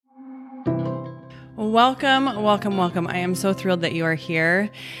Welcome, welcome, welcome. I am so thrilled that you are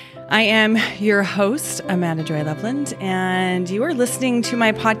here. I am your host, Amanda Joy Loveland, and you are listening to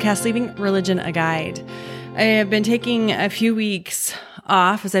my podcast, Leaving Religion a Guide. I have been taking a few weeks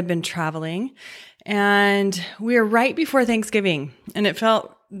off as I've been traveling, and we are right before Thanksgiving, and it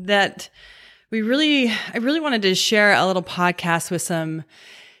felt that I really wanted to share a little podcast with some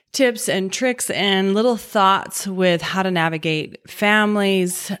tips and tricks and little thoughts with how to navigate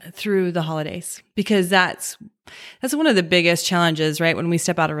families through the holidays, because that's one of the biggest challenges, right? When we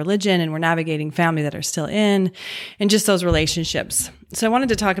step out of religion and we're navigating family that are still in and just those relationships. So I wanted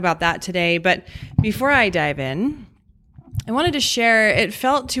to talk about that today. But before I dive in, I wanted to share, it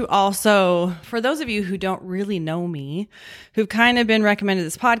felt to also, for those of you who don't really know me, who've kind of been recommended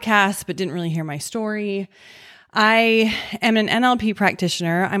this podcast, but didn't really hear my story, I am an NLP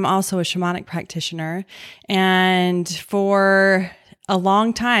practitioner. I'm also a shamanic practitioner. And for a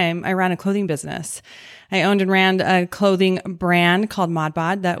long time, I ran a clothing business. I owned and ran a clothing brand called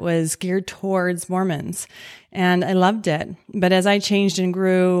Modbod that was geared towards Mormons. And I loved it. But as I changed and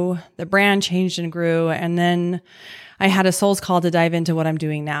grew, the brand changed and grew. And then I had a soul's call to dive into what I'm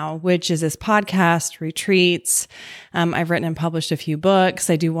doing now, which is this podcast, retreats. I've written and published a few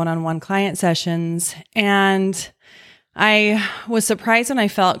books. I do one-on-one client sessions. And I was surprised when I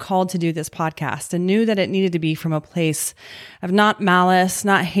felt called to do this podcast and knew that it needed to be from a place of not malice,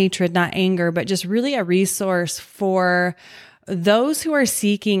 not hatred, not anger, but just really a resource for those who are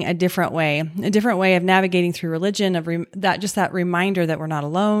seeking a different way of navigating through religion, that reminder that we're not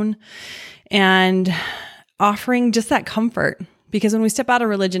alone, and offering just that comfort, because when we step out of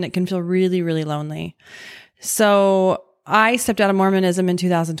religion, it can feel really, really lonely. So I stepped out of Mormonism in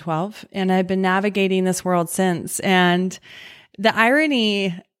 2012, and I've been navigating this world since. And the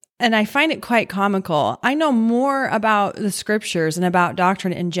irony, and I find it quite comical, I know more about the scriptures and about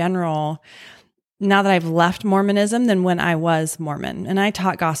doctrine in general now that I've left Mormonism than when I was Mormon. And I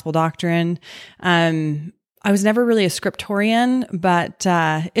taught gospel doctrine. I was never really a scriptorian, but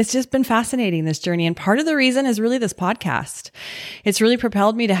it's just been fascinating, this journey. And part of the reason is really this podcast. It's really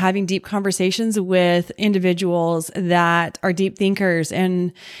propelled me to having deep conversations with individuals that are deep thinkers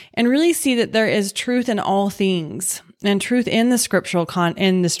and really see that there is truth in all things and truth in the scriptural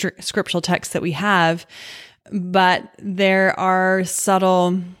scriptural text that we have. But there are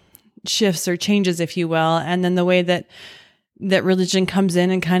subtle shifts or changes, if you will, and then the way that religion comes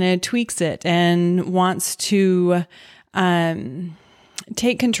in and kind of tweaks it and wants to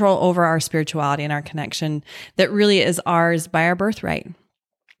take control over our spirituality and our connection that really is ours by our birthright.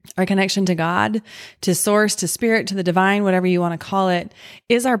 Our connection to God, to source, to spirit, to the divine, whatever you want to call it,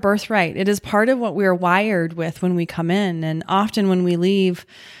 is our birthright. It is part of what we're wired with when we come in. And often when we leave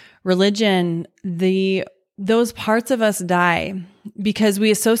religion, those parts of us die because we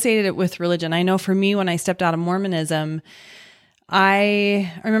associated it with religion. I know for me, when I stepped out of Mormonism,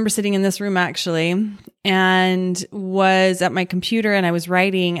 I remember sitting in this room actually and was at my computer and I was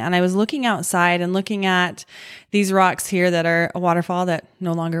writing and I was looking outside and looking at these rocks here that are a waterfall that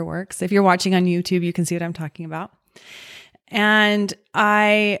no longer works. If you're watching on YouTube, you can see what I'm talking about. And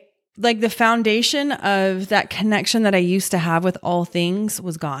the foundation of that connection that I used to have with all things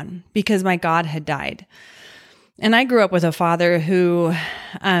was gone because my God had died. And I grew up with a father who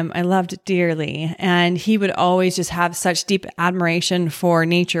I loved dearly, and he would always just have such deep admiration for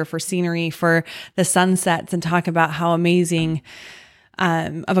nature, for scenery, for the sunsets, and talk about how amazing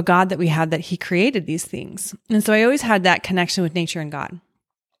of a God that we had, that he created these things. And so I always had that connection with nature and God.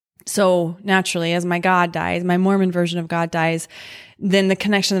 So naturally, as my God dies, my Mormon version of God dies, then the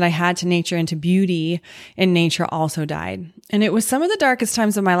connection that I had to nature and to beauty in nature also died. And it was some of the darkest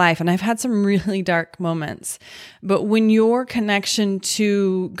times of my life. And I've had some really dark moments. But when your connection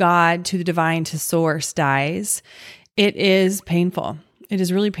to God, to the divine, to source dies, it is painful. It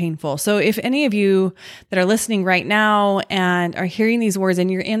is really painful. So if any of you that are listening right now and are hearing these words and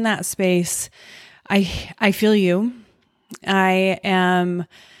you're in that space, I feel you. I am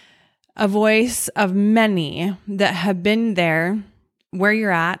a voice of many that have been there where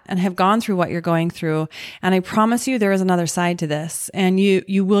you're at and have gone through what you're going through. And I promise you there is another side to this, and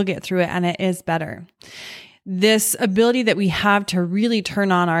you will get through it, and it is better. This ability that we have to really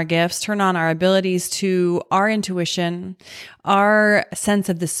turn on our gifts, turn on our abilities, to our intuition, our sense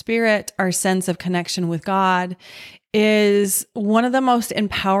of the spirit, our sense of connection with God, is one of the most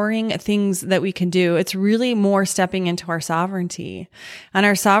empowering things that we can do. It's really more stepping into our sovereignty. And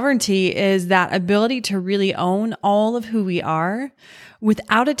our sovereignty is that ability to really own all of who we are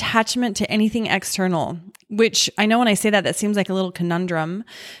without attachment to anything external, which I know when I say that, that seems like a little conundrum.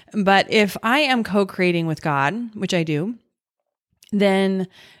 But if I am co-creating with God, which I do, then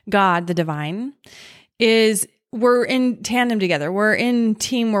God, the divine, we're in tandem together. We're in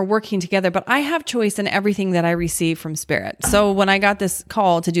team. We're working together, but I have choice in everything that I receive from Spirit. So when I got this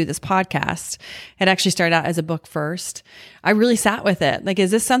call to do this podcast, it actually started out as a book first. I really sat with it. Like, is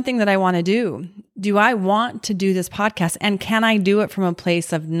this something that I want to do? Do I want to do this podcast? And can I do it from a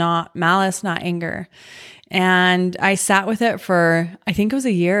place of not malice, not anger? And I sat with it for, I think it was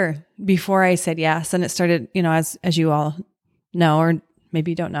a year before I said yes. And it started, as you all know, or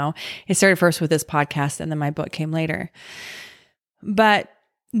maybe you don't know, it started first with this podcast and then my book came later. But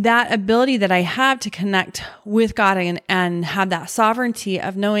that ability that I have to connect with God and have that sovereignty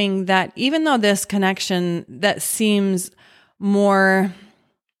of knowing that even though this connection that seems more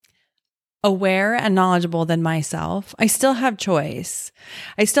aware and knowledgeable than myself, I still have choice.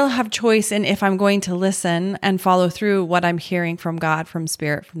 I still have choice in if I'm going to listen and follow through what I'm hearing from God, from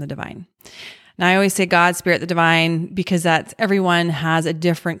Spirit, from the divine. And I always say God, Spirit, the divine, because everyone has a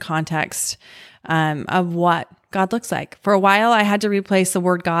different context of what God looks like. For a while, I had to replace the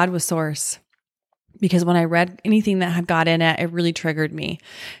word God with source, because when I read anything that had God in it, it really triggered me.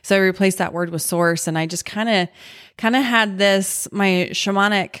 So I replaced that word with source, and I just kind of had this, my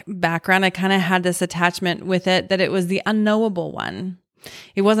shamanic background, I kind of had this attachment with it that it was the unknowable one.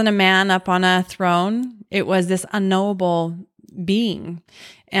 It wasn't a man up on a throne. It was this unknowable being.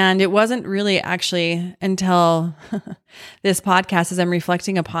 And it wasn't really actually until this podcast, as I'm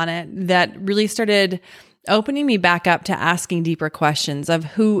reflecting upon it, that really started opening me back up to asking deeper questions of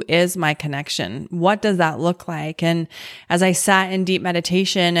who is my connection? What does that look like? And as I sat in deep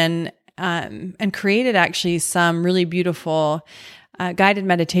meditation and created actually some really beautiful guided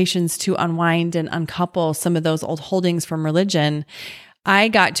meditations to unwind and uncouple some of those old holdings from religion, I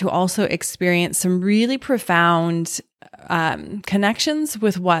got to also experience some really profound connections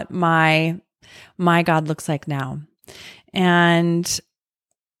with what my God looks like now. And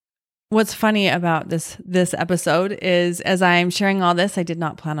what's funny about this episode is, as I'm sharing all this, I did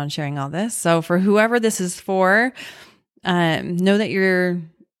not plan on sharing all this. So for whoever this is for, know that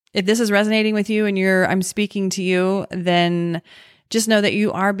if this is resonating with you and I'm speaking to you, then just know that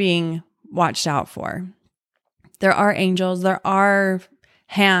you are being watched out for. There are angels, there are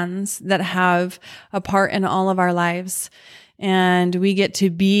hands that have a part in all of our lives. And we get to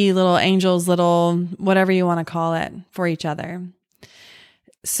be little angels, little whatever you want to call it, for each other.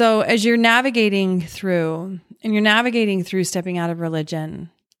 So as you're navigating through stepping out of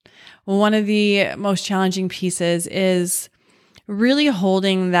religion, one of the most challenging pieces is really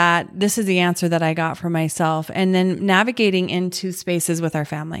holding that this is the answer that I got for myself, and then navigating into spaces with our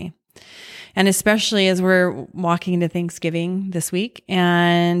family. And especially as we're walking into Thanksgiving this week,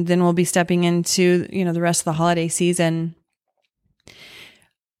 and then we'll be stepping into, the rest of the holiday season,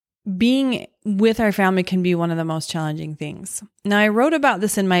 being with our family can be one of the most challenging things. Now, I wrote about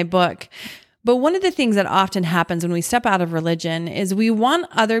this in my book, but one of the things that often happens when we step out of religion is we want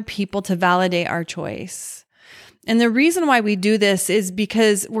other people to validate our choice. And the reason why we do this is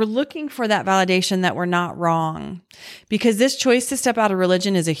because we're looking for that validation that we're not wrong. Because this choice to step out of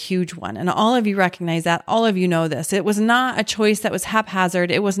religion is a huge one. And all of you recognize that. All of you know this. It was not a choice that was haphazard.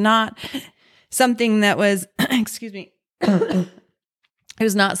 It was not something that was, excuse me. It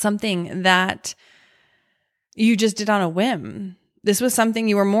was not something that you just did on a whim. This was something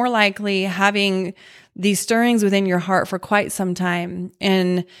you were more likely having these stirrings within your heart for quite some time,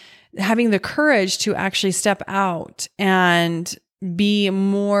 and having the courage to actually step out and be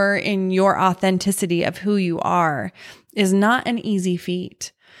more in your authenticity of who you are is not an easy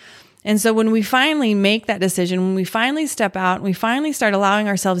feat. And so when we finally make that decision, when we finally step out and we finally start allowing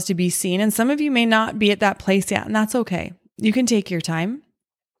ourselves to be seen, and some of you may not be at that place yet, and that's okay. You can take your time.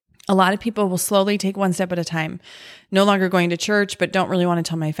 A lot of people will slowly take one step at a time, no longer going to church, but don't really want to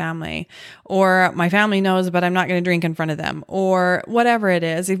tell my family, or my family knows, but I'm not going to drink in front of them, or whatever it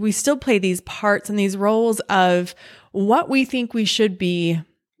is. If we still play these parts and these roles of what we think we should be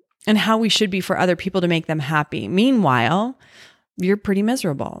and how we should be for other people to make them happy. Meanwhile, you're pretty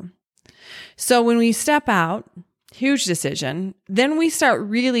miserable. So when we step out, huge decision, then we start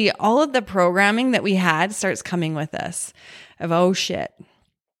really, all of the programming that we had starts coming with us of, oh shit,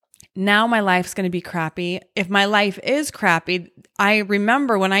 now my life's going to be crappy. If my life is crappy, I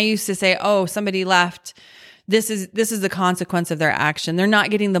remember when I used to say, oh, somebody left This is the consequence of their action. They're not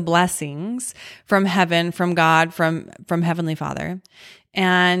getting the blessings from heaven, from God, from Heavenly Father.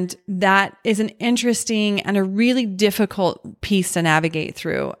 And that is an interesting and a really difficult piece to navigate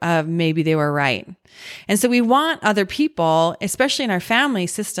through of maybe they were right. And so we want other people, especially in our family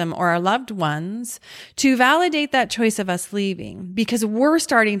system or our loved ones, to validate that choice of us leaving, because we're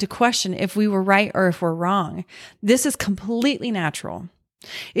starting to question if we were right or if we're wrong. This is completely natural.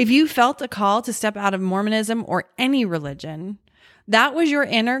 If you felt a call to step out of Mormonism or any religion, that was your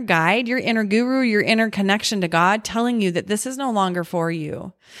inner guide, your inner guru, your inner connection to God telling you that this is no longer for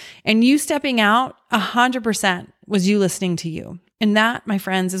you. And you stepping out 100% was you listening to you. And that, my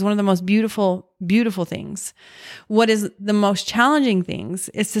friends, is one of the most beautiful, beautiful things. What is the most challenging things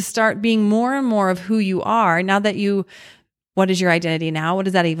is to start being more and more of who you are now that what is your identity now? What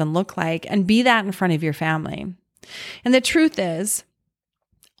does that even look like? And be that in front of your family. And the truth is,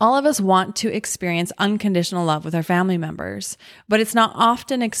 all of us want to experience unconditional love with our family members, but it's not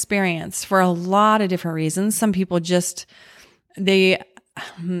often experienced for a lot of different reasons. Some people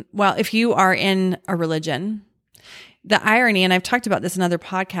if you are in a religion, the irony, and I've talked about this in other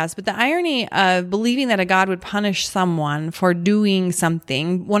podcasts, but the irony of believing that a God would punish someone for doing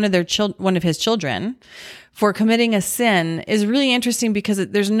something, one of his children, for committing a sin is really interesting because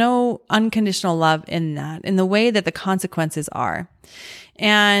there's no unconditional love in that, in the way that the consequences are.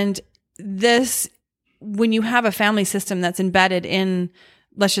 And this, when you have a family system that's embedded in,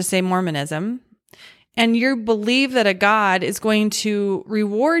 let's just say, Mormonism, and you believe that a God is going to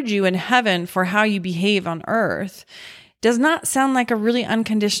reward you in heaven for how you behave on earth, does not sound like a really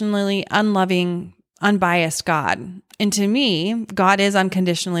unconditionally unloving, unbiased God. And to me, God is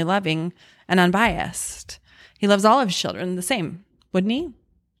unconditionally loving and unbiased. He loves all of his children the same, wouldn't he?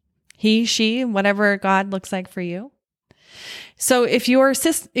 He, she, whatever God looks like for you. So if your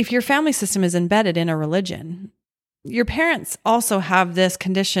family system is embedded in a religion, your parents also have this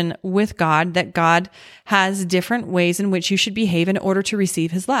condition with God that God has different ways in which you should behave in order to receive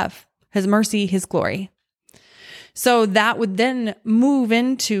his love, his mercy, his glory. So that would then move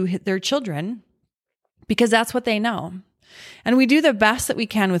into their children because that's what they know. And we do the best that we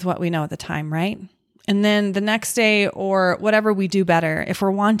can with what we know at the time, right? And then the next day or whatever, we do better if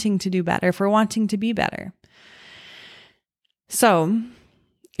we're wanting to do better, if we're wanting to be better. So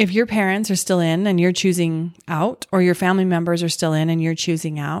if your parents are still in and you're choosing out, or your family members are still in and you're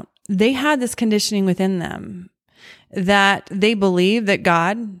choosing out, they had this conditioning within them that they believe that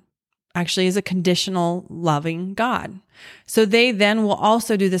God actually is a conditional, loving God. So they then will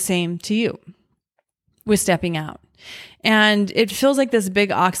also do the same to you with stepping out. And it feels like this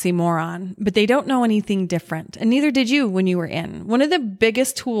big oxymoron, but they don't know anything different. And neither did you when you were in. One of the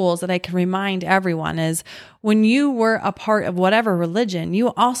biggest tools that I can remind everyone is when you were a part of whatever religion,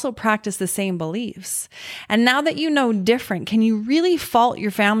 you also practice the same beliefs. And now that you know different, can you really fault your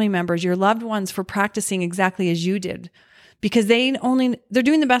family members, your loved ones, for practicing exactly as you did? Because they're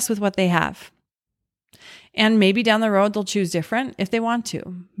doing the best with what they have. And maybe down the road, they'll choose different if they want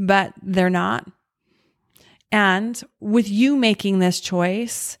to, but they're not. And with you making this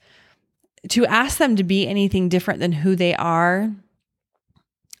choice to ask them to be anything different than who they are,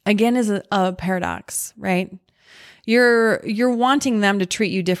 again, is a paradox, right? You're wanting them to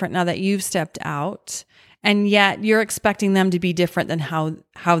treat you different now that you've stepped out, and yet you're expecting them to be different than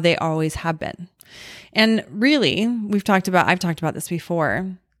how they always have been. And really, I've talked about this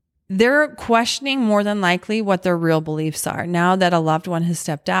before. They're questioning more than likely what their real beliefs are now that a loved one has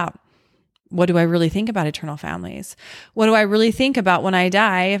stepped out. What do I really think about eternal families? What do I really think about when I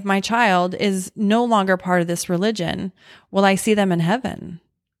die? If my child is no longer part of this religion, will I see them in heaven?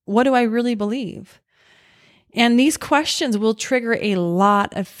 What do I really believe? And these questions will trigger a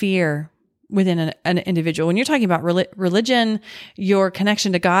lot of fear within an individual. When you're talking about religion, your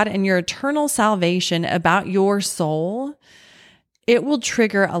connection to God, and your eternal salvation about your soul, it will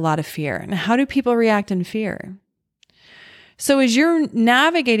trigger a lot of fear. And how do people react in fear? So as you're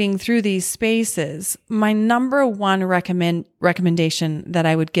navigating through these spaces, my number one recommendation that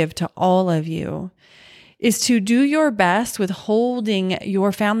I would give to all of you is to do your best with holding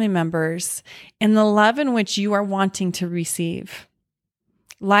your family members in the love in which you are wanting to receive.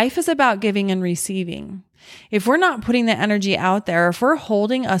 Life is about giving and receiving. If we're not putting the energy out there, if we're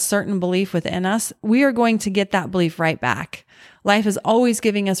holding a certain belief within us, we are going to get that belief right back. Life is always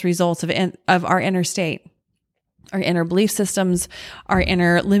giving us results of our inner state. Our inner belief systems, our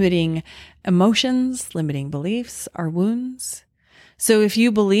inner limiting emotions, limiting beliefs, our wounds. So if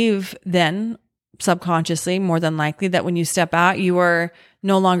you believe then subconsciously, more than likely, that when you step out, you are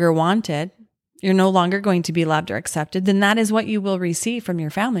no longer wanted, you're no longer going to be loved or accepted, then that is what you will receive from your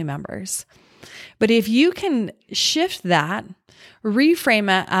family members. But if you can shift that, reframe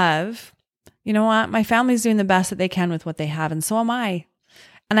it of, you know what, my family's doing the best that they can with what they have, and so am I.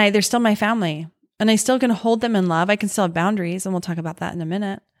 And they're still my family, and I still can hold them in love. I can still have boundaries, and we'll talk about that in a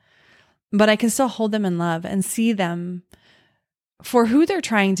minute. But I can still hold them in love and see them for who they're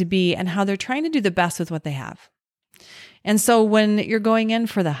trying to be and how they're trying to do the best with what they have. And so when you're going in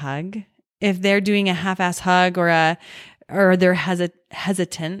for the hug, if they're doing a half-ass hug or they're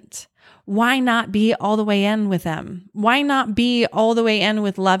hesitant, why not be all the way in with them? Why not be all the way in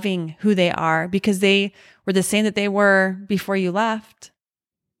with loving who they are because they were the same that they were before you left?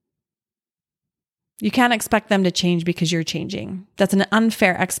 You can't expect them to change because you're changing. That's an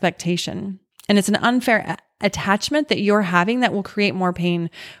unfair expectation. And it's an unfair attachment that you're having that will create more pain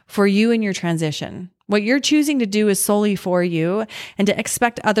for you in your transition. What you're choosing to do is solely for you, and to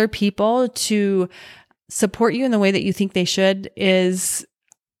expect other people to support you in the way that you think they should is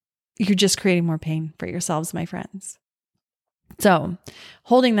you're just creating more pain for yourselves, my friends. So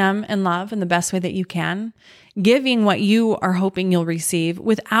holding them in love in the best way that you can, giving what you are hoping you'll receive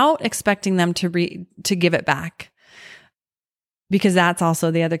without expecting them to give it back. Because that's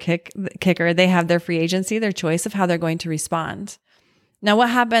also the other kicker. They have their free agency, their choice of how they're going to respond. Now, what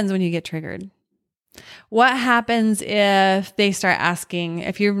happens when you get triggered? What happens if they start asking,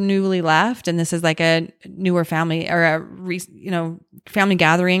 if you're newly left and this is like a newer family or a family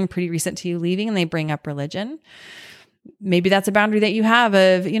gathering pretty recent to you leaving, and they bring up religion? Maybe that's a boundary that you have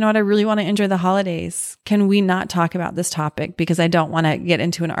of, you know what, I really want to enjoy the holidays. Can we not talk about this topic because I don't want to get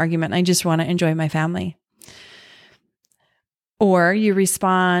into an argument. I just want to enjoy my family. Or you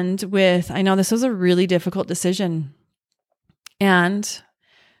respond with, I know this was a really difficult decision. And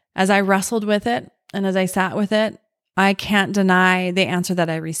as I wrestled with it and as I sat with it, I can't deny the answer that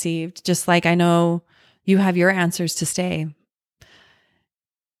I received, just like I know you have your answers to stay.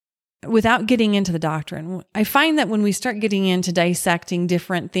 Without getting into the doctrine, I find that when we start getting into dissecting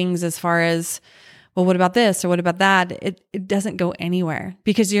different things as far as, well, what about this or what about that? It doesn't go anywhere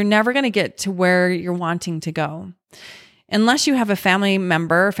because you're never going to get to where you're wanting to go. Unless you have a family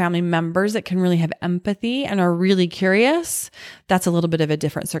member or family members that can really have empathy and are really curious, that's a little bit of a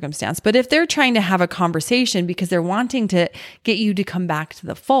different circumstance. But if they're trying to have a conversation because they're wanting to get you to come back to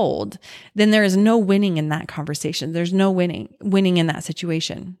the fold, then there is no winning in that conversation. There's no winning in that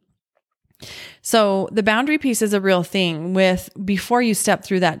situation. So the boundary piece is a real thing before you step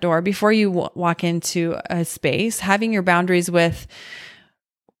through that door, before you walk into a space, having your boundaries with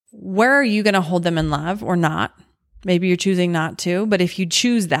where are you going to hold them in love or not? Maybe you're choosing not to, but if you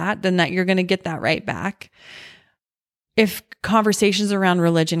choose that, then that you're going to get that right back. If conversations around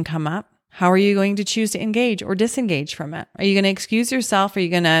religion come up, how are you going to choose to engage or disengage from it? Are you going to excuse yourself? Are you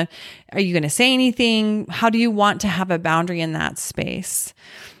going to say anything? How do you want to have a boundary in that space?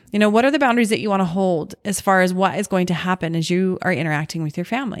 You know, what are the boundaries that you want to hold as far as what is going to happen as you are interacting with your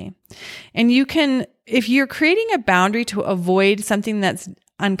family? And you can, if you're creating a boundary to avoid something that's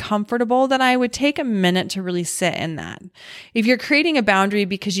uncomfortable, then I would take a minute to really sit in that. If you're creating a boundary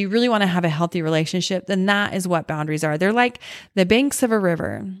because you really want to have a healthy relationship, then that is what boundaries are. They're like the banks of a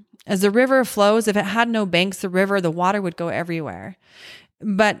river. As the river flows, if it had no banks, the water would go everywhere.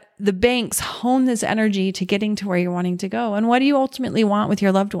 But the banks hone this energy to getting to where you're wanting to go. And what do you ultimately want with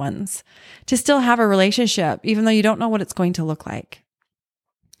your loved ones? To still have a relationship, even though you don't know what it's going to look like.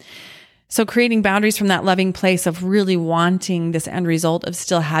 So creating boundaries from that loving place of really wanting this end result of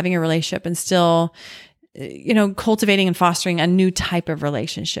still having a relationship and still, cultivating and fostering a new type of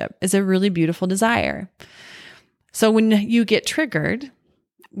relationship is a really beautiful desire. So when you get triggered,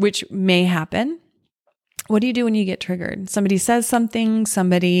 which may happen, what do you do when you get triggered? Somebody says something,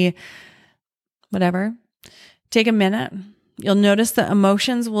 whatever. Take a minute. You'll notice the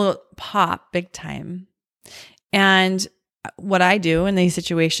emotions will pop big time. And what I do in these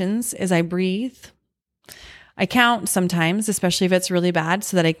situations is I breathe. I count sometimes, especially if it's really bad,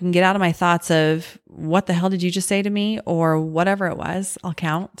 so that I can get out of my thoughts of what the hell did you just say to me or whatever it was. I'll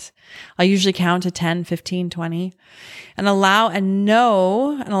count. I'll usually count to 10, 15, 20 and allow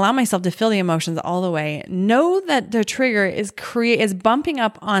myself to feel the emotions all the way. Know that the trigger is bumping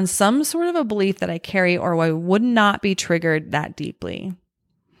up on some sort of a belief that I carry or I would not be triggered that deeply.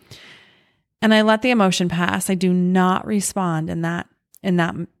 And I let the emotion pass. I do not respond in that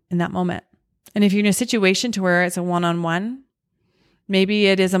moment. And if you're in a situation to where it's a one-on-one, maybe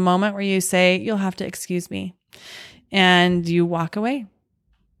it is a moment where you say, you'll have to excuse me, and you walk away.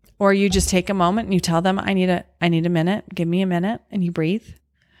 Or you just take a moment and you tell them, I need a minute, give me a minute, and you breathe.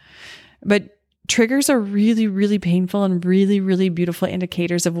 But triggers are really, really painful and really, really beautiful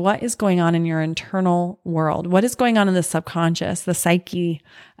indicators of what is going on in your internal world. What is going on in the subconscious, the psyche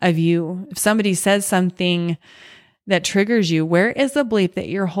of you? If somebody says something that triggers you, where is the belief that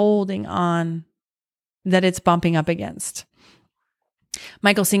you're holding on that it's bumping up against?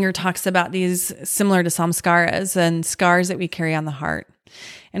 Michael Singer talks about these similar to samskaras and scars that we carry on the heart.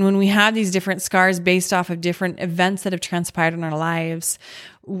 And when we have these different scars based off of different events that have transpired in our lives,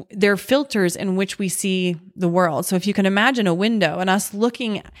 they're filters in which we see the world. So if you can imagine a window and us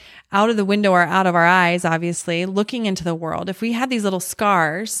looking out of the window or out of our eyes, obviously, looking into the world, if we had these little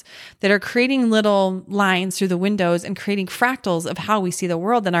scars that are creating little lines through the windows and creating fractals of how we see the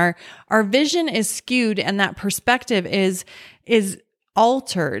world, then our vision is skewed and that perspective is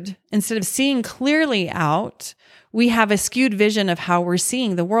altered. Instead of seeing clearly out, we have a skewed vision of how we're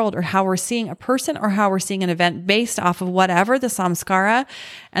seeing the world or how we're seeing a person or how we're seeing an event based off of whatever the samskara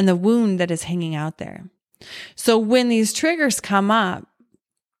and the wound that is hanging out there. So when these triggers come up,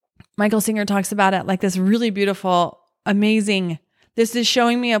 Michael Singer talks about it like this really beautiful, amazing, this is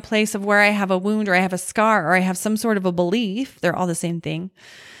showing me a place of where I have a wound or I have a scar or I have some sort of a belief, they're all the same thing,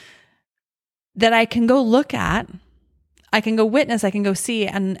 that I can go look at, I can go witness, I can go see,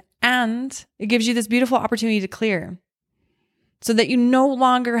 and it gives you this beautiful opportunity to clear so that you no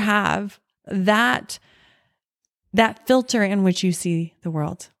longer have that filter in which you see the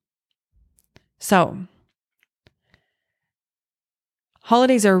world. So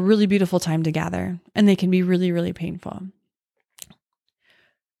holidays are a really beautiful time to gather, and they can be really, really painful.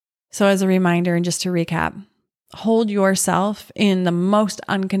 So as a reminder, and just to recap, hold yourself in the most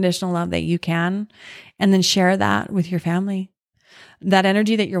unconditional love that you can, and then share that with your family. That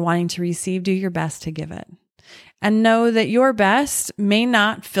energy that you're wanting to receive, do your best to give it. And know that your best may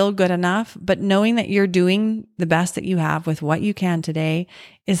not feel good enough, but knowing that you're doing the best that you have with what you can today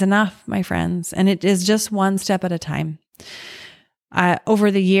is enough, my friends. And it is just one step at a time.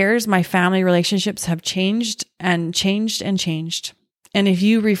 Over the years, my family relationships have changed and changed and changed. And if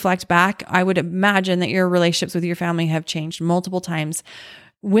you reflect back, I would imagine that your relationships with your family have changed multiple times,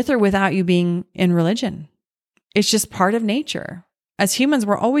 with or without you being in religion. It's just part of nature. As humans,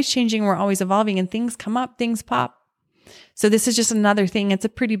 we're always changing, we're always evolving, and things come up, things pop. So this is just another thing. It's a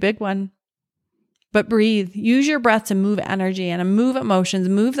pretty big one. But breathe. Use your breath to move energy and move emotions,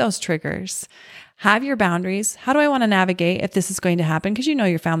 move those triggers. Have your boundaries. How do I want to navigate if this is going to happen? Because you know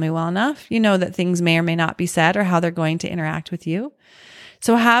your family well enough. You know that things may or may not be said or how they're going to interact with you.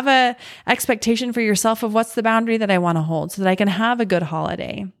 So have a expectation for yourself of what's the boundary that I want to hold so that I can have a good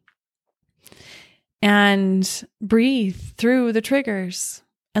holiday. And breathe through the triggers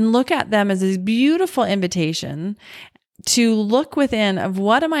and look at them as a beautiful invitation to look within of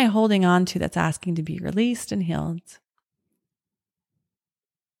what am I holding on to that's asking to be released and healed.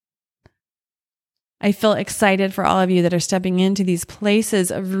 I feel excited for all of you that are stepping into these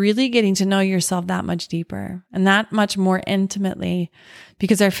places of really getting to know yourself that much deeper and that much more intimately,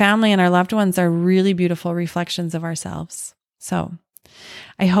 because our family and our loved ones are really beautiful reflections of ourselves. So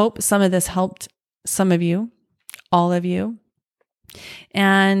I hope some of this helped some of you, all of you.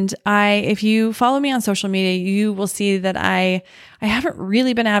 And if you follow me on social media, you will see that I haven't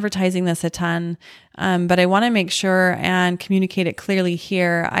really been advertising this a ton, but I want to make sure and communicate it clearly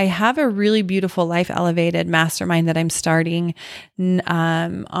here. I have a really beautiful Life Elevated mastermind that I'm starting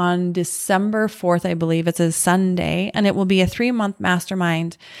on December 4th, I believe. It's a Sunday, and it will be a 3-month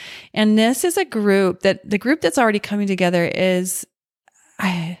mastermind. And this is a group the group that's already coming together is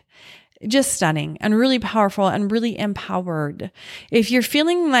just stunning and really powerful and really empowered. If you're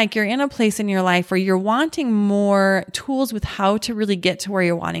feeling like you're in a place in your life where you're wanting more tools with how to really get to where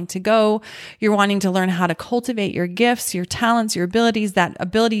you're wanting to go, you're wanting to learn how to cultivate your gifts, your talents, your abilities, that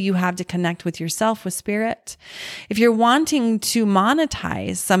ability you have to connect with yourself, with spirit. If you're wanting to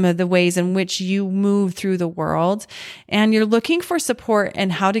monetize some of the ways in which you move through the world, and you're looking for support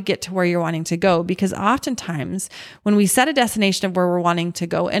and how to get to where you're wanting to go, because oftentimes when we set a destination of where we're wanting to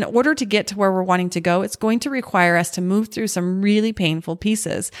go, in order to get to where we're wanting to go, it's going to require us to move through some really painful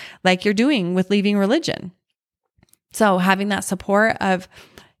pieces, like you're doing with leaving religion. So having that support of,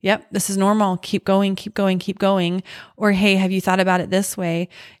 yep, this is normal, keep going, keep going, keep going, or hey, have you thought about it this way,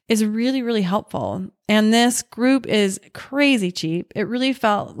 is really, really helpful. And this group is crazy cheap. It really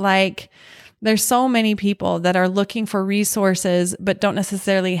felt like there's so many people that are looking for resources, but don't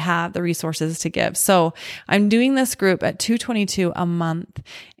necessarily have the resources to give. So I'm doing this group at $222 a month.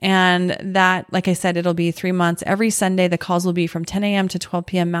 And that, like I said, it'll be 3 months. Every Sunday, the calls will be from 10 a.m. to 12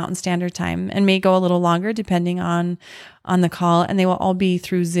 p.m. Mountain Standard Time, and may go a little longer depending on on the call, and they will all be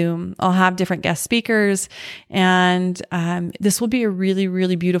through Zoom. I'll have different guest speakers, and this will be a really,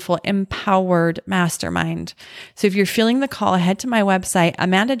 really beautiful, empowered mastermind. So if you're feeling the call, head to my website,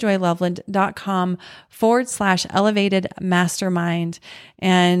 amandajoyloveland.com/elevated mastermind,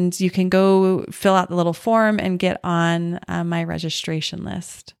 and you can go fill out the little form and get on my registration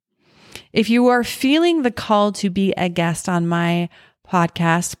list. If you are feeling the call to be a guest on my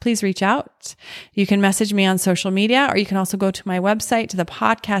podcast, please reach out. You can message me on social media, or you can also go to my website, to the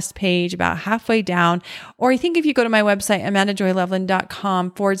podcast page about halfway down. Or I think if you go to my website,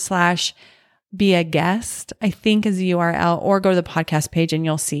 amandajoyloveland.com/be a guest, I think is the URL, or go to the podcast page and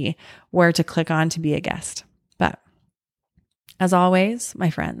you'll see where to click on to be a guest. But as always, my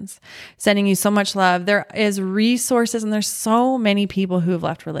friends, sending you so much love. There is resources, and there's so many people who have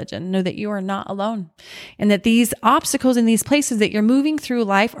left religion. Know that you are not alone, and that these obstacles in these places that you're moving through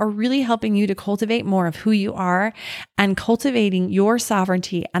life are really helping you to cultivate more of who you are, and cultivating your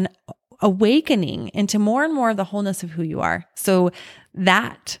sovereignty and awakening into more and more of the wholeness of who you are. So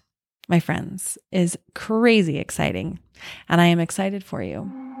that, my friends, is crazy exciting. And I am excited for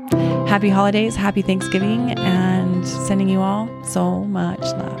you. Happy holidays, happy Thanksgiving, and sending you all so much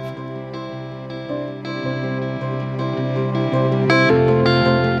love.